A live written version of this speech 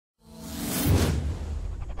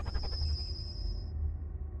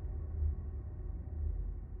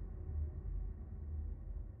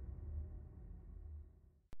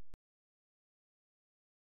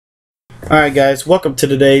Alright guys, welcome to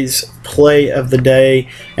today's play of the day,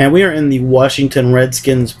 and we are in the Washington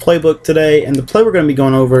Redskins playbook today, and the play we're going to be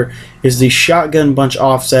going over is the shotgun bunch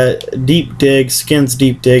offset, deep dig, skins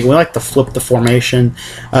deep dig. We like to flip the formation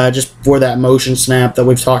just for that motion snap that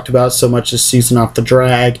we've talked about so much this season off the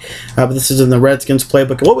drag, but this is in the Redskins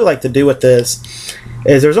playbook. And what we like to do with this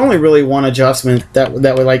is there's only really one adjustment that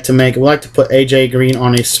we like to make. We like to put AJ Green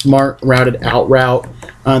on a smart routed out route.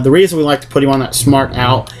 The reason we like to put him on that smart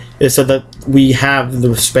out is so that we have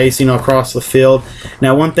the spacing across the field.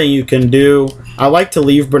 Now, one thing you can do, I like to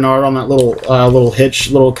leave Bernard on that little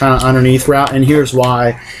hitch, little kind of underneath route, and here's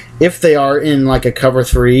why. If they are in like a cover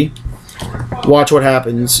 3, watch what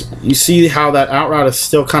happens. You see how that out route is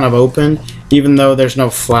still kind of open, even though there's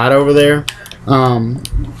no flat over there.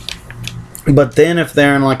 But then if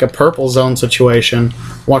they're in like a purple zone situation,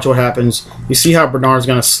 watch what happens. You see how Bernard's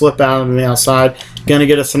going to slip out on the outside, going to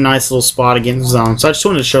get us a nice little spot against zone. So I just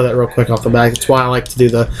wanted to show that real quick off the back. That's why I like to do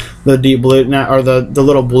the deep blue now, or the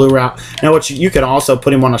little blue route. Now, what you could also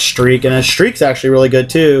put him on a streak, and a streak's actually really good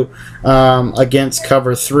too against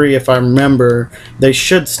cover 3. If I remember, they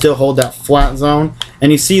should still hold that flat zone.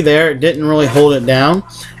 And you see there, it didn't really hold it down,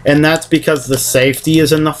 and that's because the safety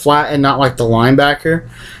is in the flat and not like the linebacker.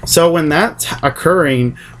 So when that's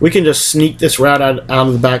occurring, we can just sneak this route out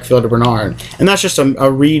of the backfield to Bernard, and that's just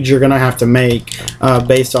a read you're going to have to make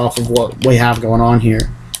based off of what we have going on here.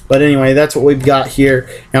 But anyway, that's what we've got here.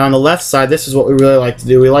 Now on the left side, this is what we really like to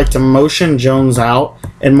do. We like to motion Jones out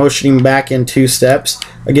and motion him back in 2 steps.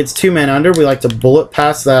 Against 2-man under, we like to bullet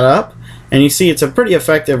pass that up. And you see it's a pretty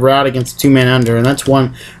effective route against 2-man under, and that's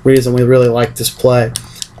one reason we really like this play.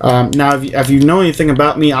 Now, if you know anything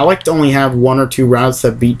about me, I like to only have 1 or 2 routes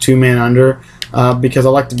that beat 2-man under because I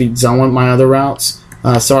like to beat zone with my other routes.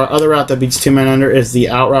 So our other route that beats 2-man under is the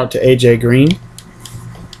out route to AJ Green.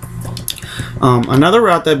 Another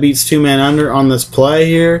route that beats 2-man under on this play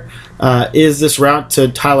here is this route to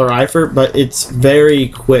Tyler Eifert, but it's very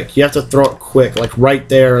quick. You have to throw it quick, like right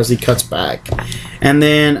there as he cuts back. And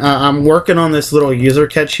then I'm working on this little user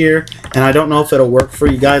catch here, and I don't know if it'll work for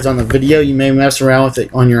you guys on the video. You may mess around with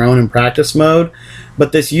it on your own in practice mode.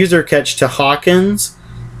 But this user catch to Hawkins,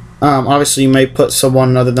 obviously you may put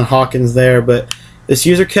someone other than Hawkins there, but this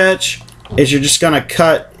user catch is you're just going to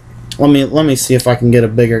cut. Let me see if I can get a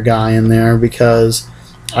bigger guy in there, because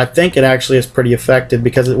I think it actually is pretty effective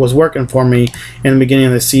because it was working for me in the beginning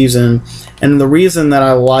of the season. And the reason that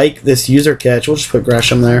I like this user catch, we'll just put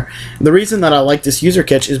Gresham there. The reason that I like this user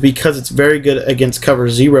catch is because it's very good against cover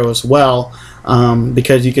 0 as well,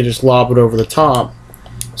 because you can just lob it over the top.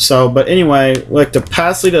 So, but anyway, we like to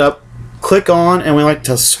pass lead up, click on, and we like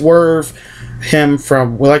to swerve him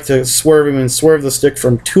from, we like to swerve him and swerve the stick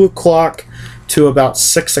from 2 o'clock to about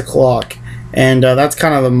 6 o'clock. And that's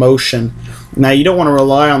kind of the motion. Now, you don't want to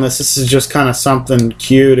rely on this. This is just kind of something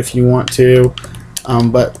cute if you want to.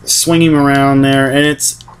 But swing him around there, and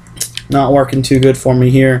it's not working too good for me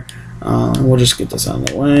here. We'll just get this out of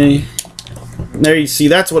the way. There you see,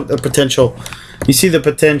 that's what the potential, you see the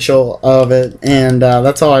potential of it, and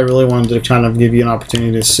that's all I really wanted to kind of give you an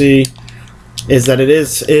opportunity to see, is that it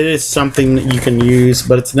is something that you can use,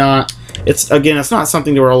 but it's not, again, it's not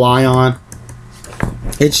something to rely on.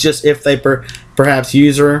 It's just if they perhaps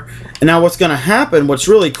use her. And now what's going to happen, what's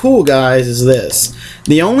really cool, guys, is this.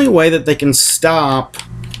 The only way that they can stop,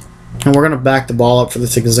 and we're going to back the ball up for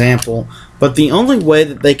this example, but the only way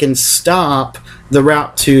that they can stop the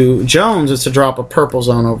route to Jones is to drop a purple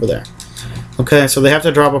zone over there. Okay, so they have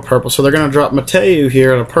to drop a purple. So they're going to drop Mateu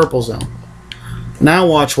here at a purple zone. Now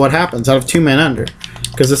watch what happens out of 2-man under.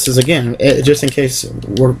 Because this is, again, just in case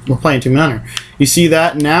we're playing 2-man under. You see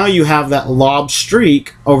that? Now you have that lob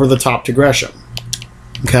streak over the top to Gresham.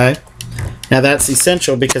 Okay? Now that's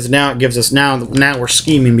essential because now it gives us, now we're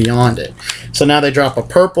scheming beyond it. So now they drop a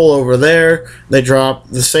purple over there. They drop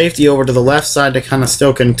the safety over to the left side to kind of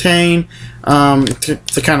still contain. And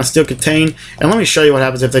let me show you what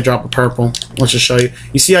happens if they drop a purple. Let's just show you.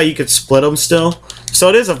 You see how you could split them still? So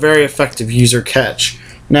it is a very effective user catch.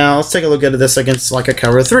 Now, let's take a look at this against like a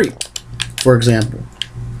cover 3, for example.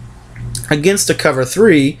 Against a cover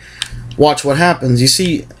 3, watch what happens. You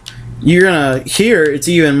see, you're going to, here, it's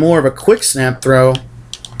even more of a quick snap throw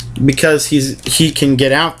because he can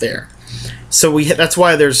get out there. So that's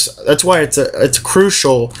why it's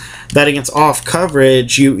crucial that against off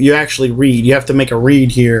coverage, you actually read. You have to make a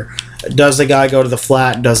read here. Does the guy go to the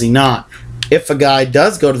flat? Does he not? If a guy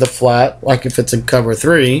does go to the flat, like if it's in cover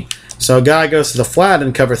 3, so a guy goes to the flat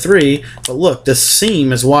in cover 3, but look, this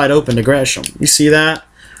seam is wide open to Gresham. You see that?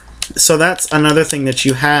 So that's another thing that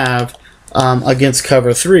you have against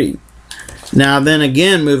cover 3. Now then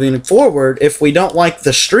again, moving forward, if we don't like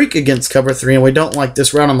the streak against cover 3 and we don't like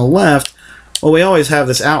this route on the left, well, we always have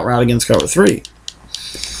this out route against cover 3.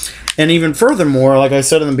 And even furthermore, like I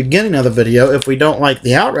said in the beginning of the video, if we don't like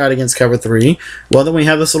the out route against cover 3, well, then we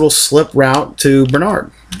have this little slip route to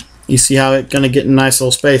Bernard. You see how it's going to get a nice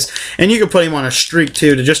little space. And you can put him on a streak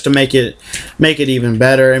too, to make it even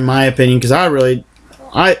better, in my opinion, because I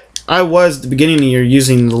was at the beginning of the year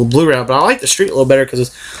using the blue route, but I like the streak a little better because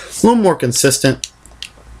it's a little more consistent.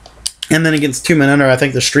 And then against 2 men under, I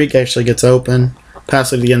think the streak actually gets open.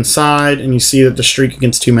 Pass it to the inside, and you see that the streak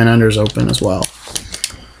against 2 men under is open as well.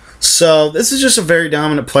 So this is just a very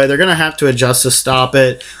dominant play. They're going to have to adjust to stop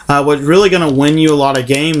it. What's really going to win you a lot of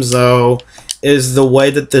games, though, is the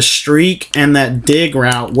way that the streak and that dig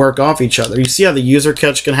route work off each other. You see how the user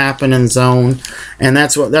catch can happen in zone, and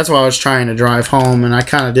that's what I was trying to drive home, and I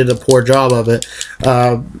kind of did a poor job of it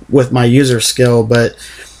with my user skill. But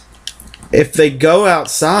if they go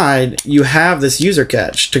outside, you have this user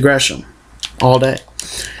catch to Gresham all day.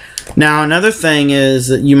 Now, another thing is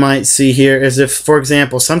that you might see here is if, for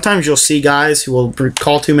example, sometimes you'll see guys who will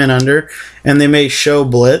call 2 men under, and they may show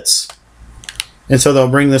blitz, and so they'll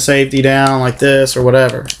bring the safety down like this or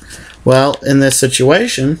whatever. Well, in this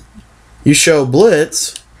situation, you show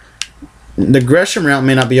blitz, the Gresham route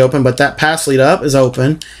may not be open, but that pass lead up is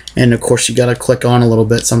open, and of course you got to click on a little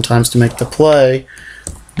bit sometimes to make the play.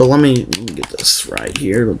 But let me get this right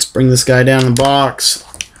here. Let's bring this guy down in the box,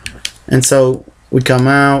 and so we come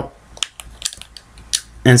out.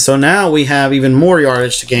 And so now we have even more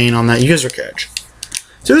yardage to gain on that user catch.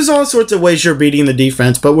 So there's all sorts of ways you're beating the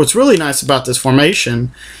defense, but what's really nice about this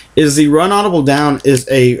formation is the run audible down is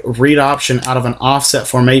a read option out of an offset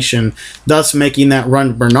formation, thus making that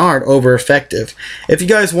run Bernard over effective. If you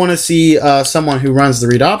guys want to see someone who runs the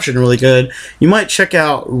read option really good, you might check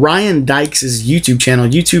out Ryan Dykes' YouTube channel,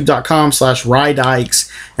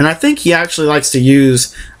 youtube.com/RyDykes, and I think he actually likes to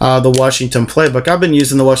use the Washington playbook. I've been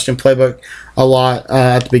using the Washington playbook a lot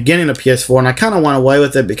at the beginning of PS4, and I kind of went away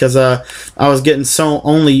with it because I was getting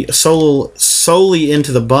solely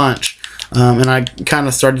into the bunch. And I kind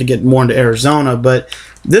of started to get more into Arizona, but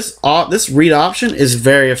this read option is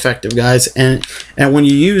very effective, guys. And when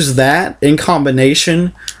you use that in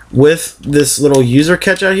combination with this little user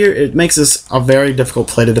catch out here, it makes this a very difficult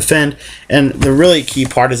play to defend. And the really key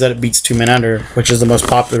part is that it beats 2 men under, which is the most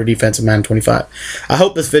popular defense in Madden 25. I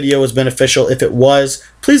hope this video was beneficial. If it was,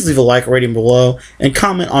 please leave a like rating below and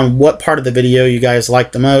comment on what part of the video you guys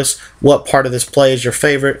like the most, what part of this play is your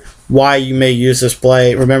favorite, why you may use this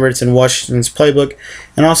play. Remember, it's in Washington's playbook.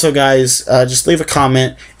 And also, guys, just leave a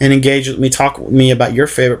comment and engage with me. Talk with me about your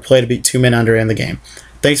favorite play to beat 2 men under in the game.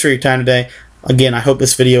 Thanks for your time today. Again, I hope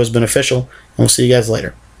this video was beneficial, and we'll see you guys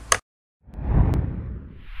later.